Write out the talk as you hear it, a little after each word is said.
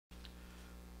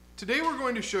Today we're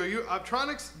going to show you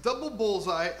Optronics Double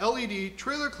Bullseye LED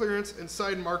Trailer Clearance and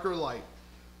Side Marker Light,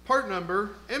 part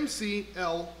number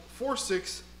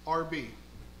MCL46RB.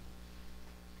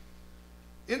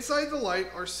 Inside the light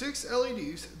are 6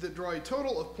 LEDs that draw a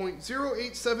total of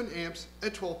 0.087 amps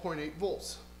at 12.8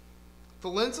 volts. The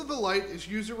lens of the light is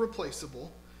user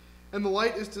replaceable, and the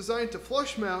light is designed to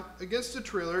flush mount against a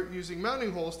trailer using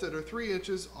mounting holes that are 3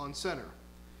 inches on center.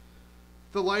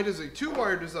 The light is a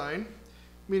 2-wire design,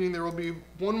 meaning there will be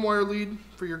 1 wire lead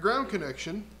for your ground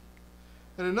connection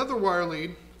and another wire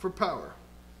lead for power.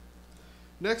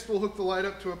 Next, we'll hook the light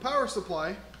up to a power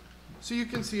supply so you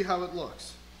can see how it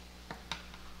looks.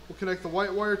 We'll connect the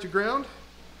white wire to ground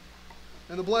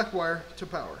and the black wire to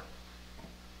power.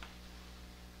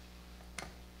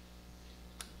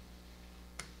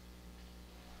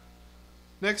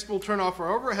 Next, we'll turn off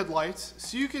our overhead lights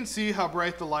so you can see how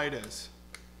bright the light is.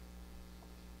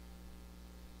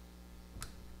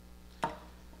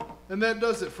 And that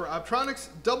does it for Optronics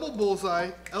Double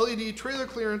Bullseye LED Trailer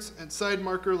Clearance and Side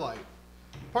Marker Light,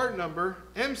 part number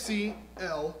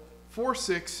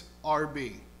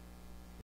MCL46RB.